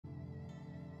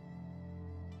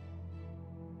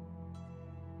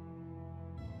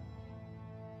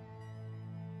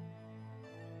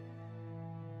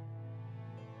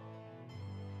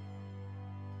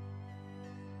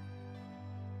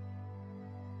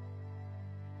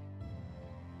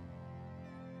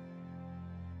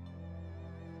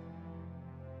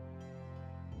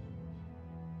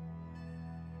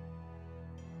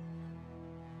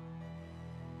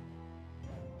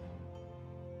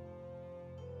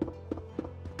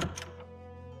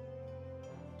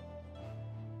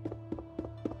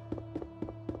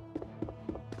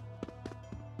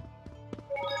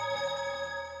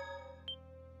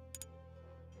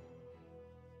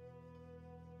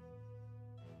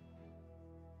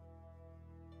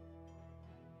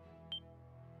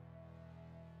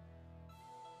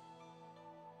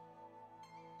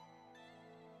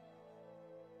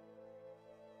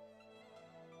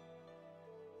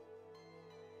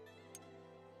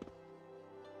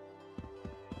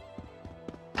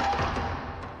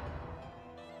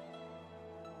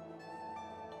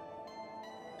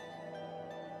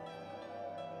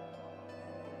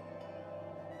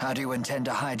How do you intend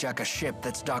to hijack a ship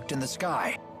that's docked in the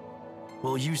sky?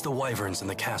 We'll use the wyverns in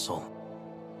the castle.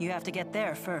 You have to get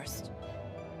there first.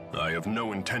 I have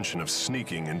no intention of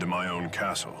sneaking into my own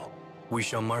castle. We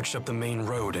shall march up the main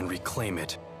road and reclaim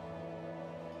it.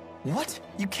 What?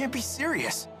 You can't be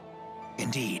serious.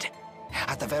 Indeed.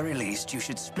 At the very least, you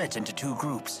should split into 2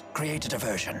 groups. Create a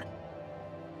diversion.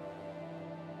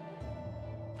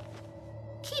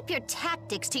 Keep your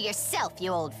tactics to yourself,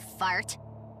 you old fart.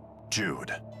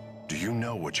 Jude, do you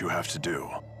know what you have to do?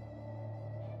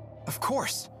 Of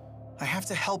course. I have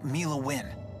to help Mila win.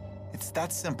 It's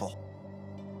that simple.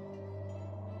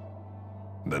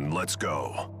 Then let's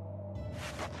go.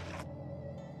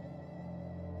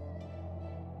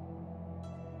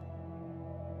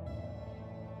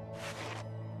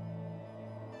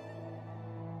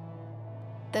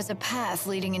 There's a path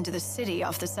leading into the city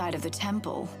off the side of the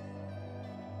temple.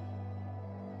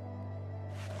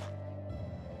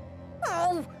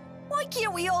 Oh, why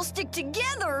can't we all stick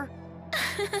together?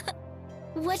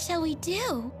 What shall we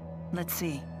do? Let's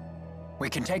see. We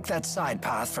can take that side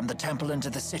path from the temple into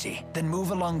the city, then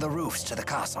move along the roofs to the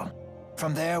castle.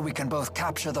 From there, we can both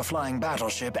capture the flying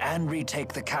battleship and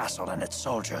retake the castle and its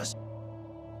soldiers.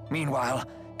 Meanwhile,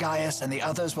 Gaius and the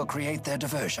others will create their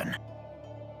diversion.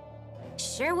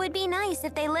 Sure would be nice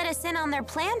if they let us in on their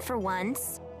plan for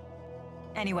once.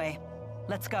 Anyway,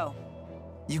 let's go.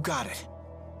 You got it.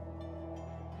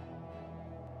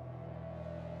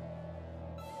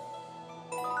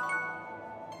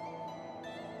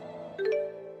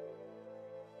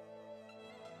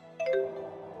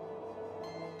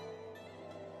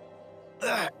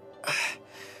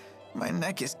 My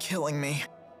neck is killing me.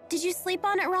 Did you sleep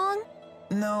on it wrong?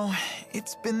 No,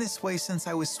 it's been this way since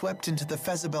I was swept into the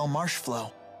Fezabel marsh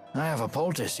flow. I have a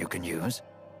poultice you can use,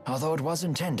 although it was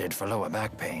intended for lower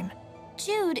back pain.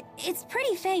 Jude, it's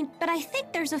pretty faint, but I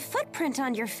think there's a footprint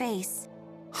on your face.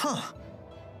 Huh.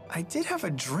 I did have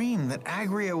a dream that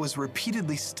Agria was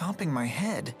repeatedly stomping my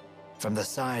head. From the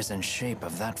size and shape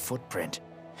of that footprint,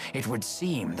 it would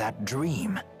seem that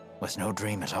dream was no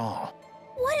dream at all.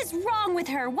 What is wrong with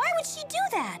her? Why would she do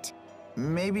that?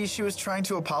 Maybe she was trying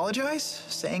to apologize,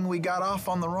 saying we got off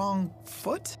on the wrong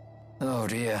foot? Oh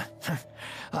dear.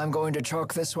 I'm going to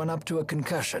chalk this one up to a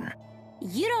concussion.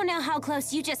 You don't know how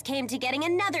close you just came to getting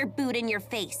another boot in your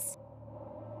face.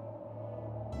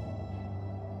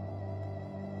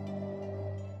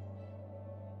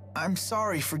 I'm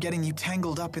sorry for getting you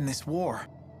tangled up in this war.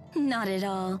 Not at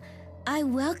all. I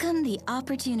welcome the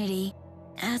opportunity.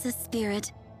 As a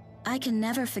spirit, I can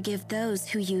never forgive those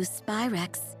who use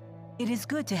Spyrex. It is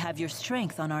good to have your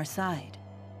strength on our side.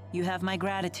 You have my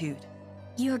gratitude.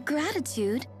 Your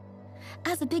gratitude?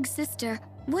 As a big sister,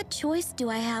 what choice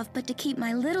do I have but to keep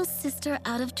my little sister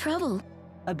out of trouble?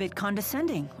 A bit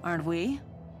condescending, aren't we?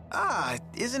 Ah,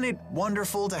 isn't it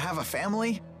wonderful to have a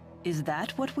family? Is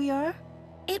that what we are?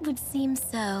 It would seem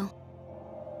so.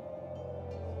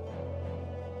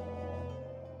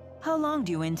 How long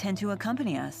do you intend to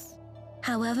accompany us?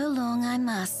 However long I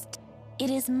must. It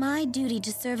is my duty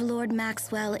to serve Lord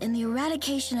Maxwell in the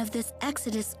eradication of this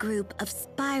Exodus group of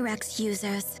Spyrex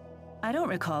users. I don't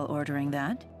recall ordering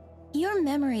that. Your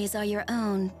memories are your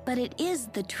own, but it is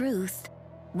the truth.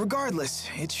 Regardless,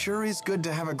 it sure is good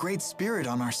to have a great spirit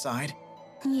on our side.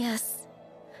 Yes.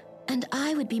 And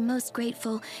I would be most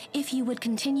grateful if you would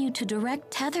continue to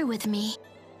direct tether with me.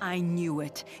 I knew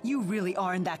it. You really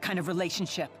are in that kind of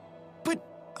relationship. But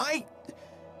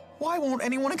why won't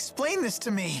anyone explain this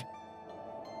to me?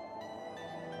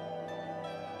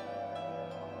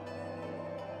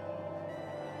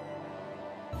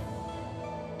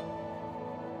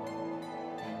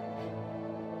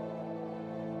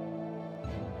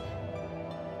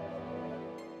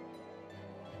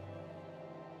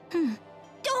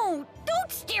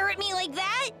 Don't stare at me like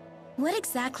that! What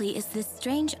exactly is this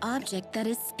strange object that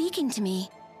is speaking to me?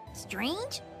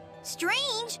 Strange?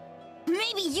 Strange?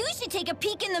 Maybe you should take a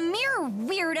peek in the mirror,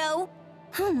 weirdo!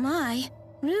 Oh my,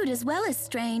 rude as well as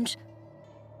strange.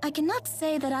 I cannot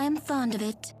say that I am fond of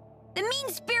it. The mean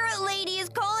spirit lady is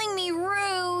calling me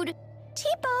rude.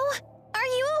 Tipo, are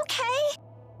you okay?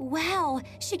 Wow,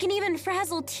 she can even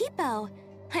frazzle Tipo.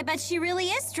 I bet she really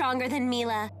is stronger than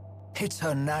Mila. It's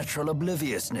her natural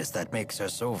obliviousness that makes her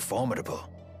so formidable.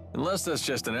 Unless that's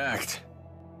just an act.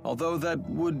 Although that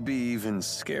would be even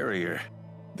scarier.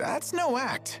 That's no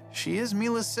act. She is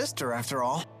Mila's sister, after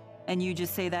all. And you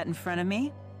just say that in front of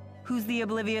me? Who's the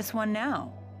oblivious one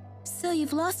now? So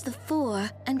you've lost the four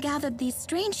and gathered these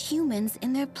strange humans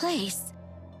in their place.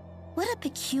 What a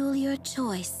peculiar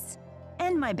choice.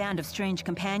 And my band of strange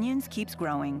companions keeps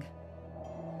growing.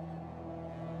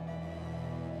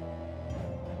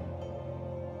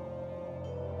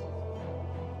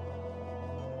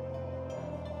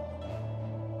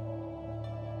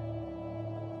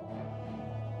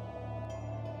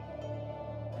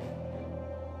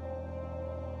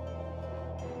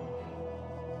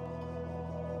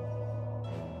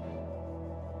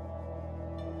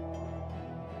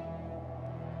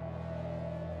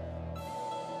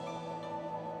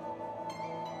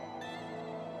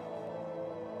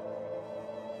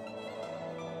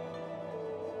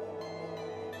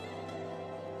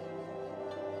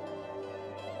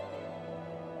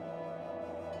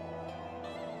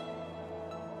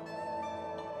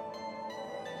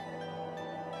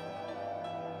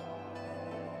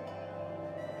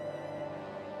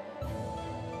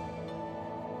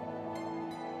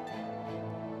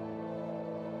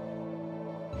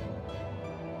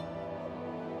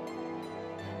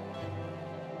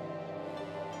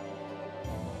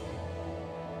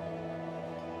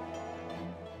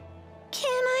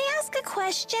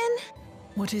 Question?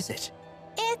 What is it?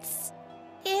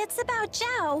 It's about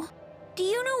Zhao. Do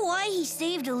you know why he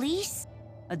saved Elise?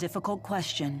 A difficult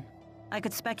question. I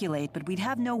could speculate, but we'd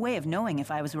have no way of knowing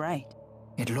if I was right.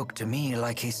 It looked to me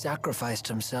like he sacrificed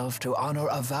himself to honor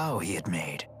a vow he had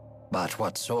made. But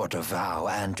what sort of vow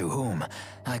and to whom,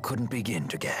 I couldn't begin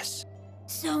to guess.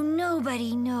 So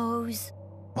nobody knows.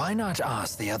 Why not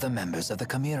ask the other members of the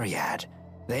Chimeriad?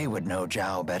 They would know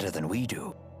Zhao better than we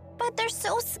do. But they're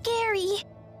so scary.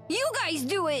 You guys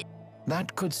do it!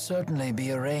 That could certainly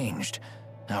be arranged.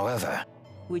 However...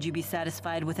 Would you be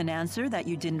satisfied with an answer that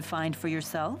you didn't find for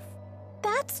yourself?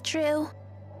 That's true.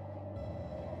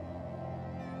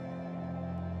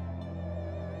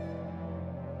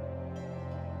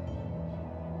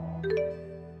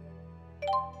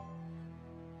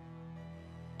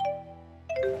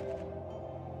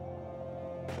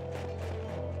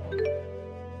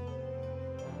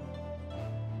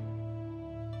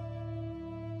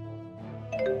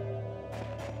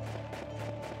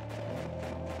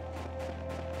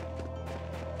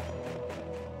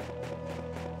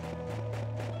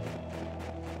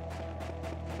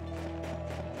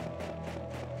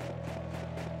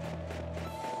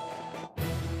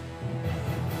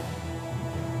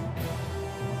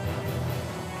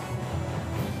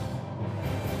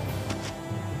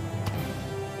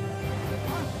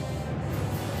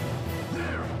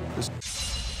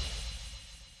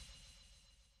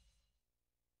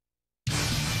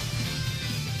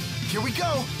 Here we go!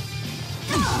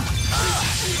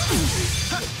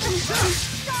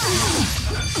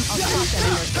 I'll stop them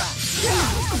in their tracks.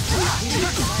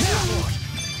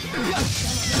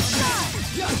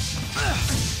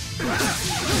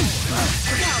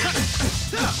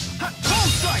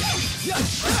 Hold strike!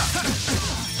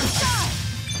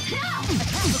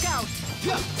 Look out!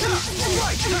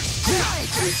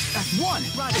 That's one!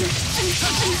 Roger.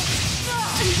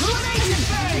 Ruination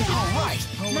bang! All right!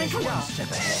 Nice One job.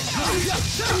 step ahead.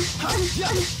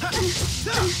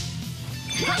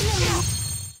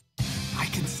 I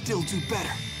can still do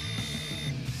better.